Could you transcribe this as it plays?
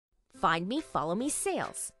Find Me, Follow Me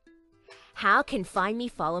Sales. How can Find Me,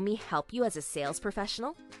 Follow Me help you as a sales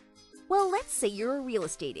professional? Well, let's say you're a real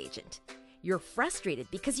estate agent. You're frustrated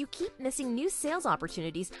because you keep missing new sales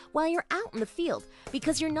opportunities while you're out in the field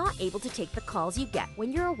because you're not able to take the calls you get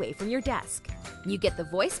when you're away from your desk. You get the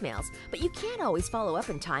voicemails, but you can't always follow up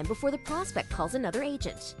in time before the prospect calls another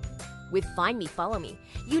agent. With Find Me, Follow Me,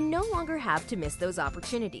 you no longer have to miss those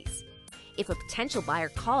opportunities. If a potential buyer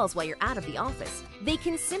calls while you're out of the office, they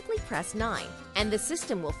can simply press 9, and the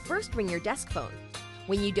system will first ring your desk phone.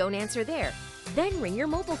 When you don't answer there, then ring your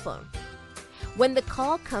mobile phone. When the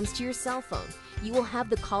call comes to your cell phone, you will have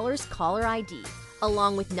the caller's caller ID,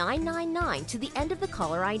 along with 999 to the end of the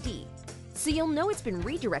caller ID. So you'll know it's been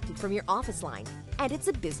redirected from your office line, and it's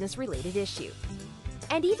a business-related issue.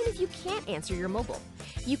 And even if you can't answer your mobile,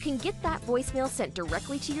 you can get that voicemail sent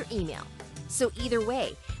directly to your email. So either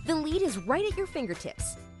way, the lead is right at your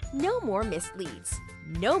fingertips. No more missed leads.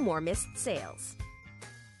 No more missed sales.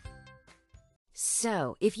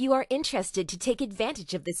 So, if you are interested to take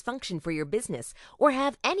advantage of this function for your business or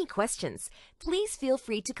have any questions, please feel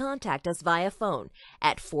free to contact us via phone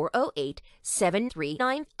at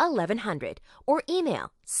 408-739-1100 or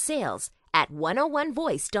email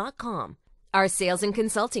sales@101voice.com. Our sales and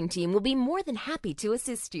consulting team will be more than happy to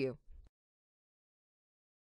assist you.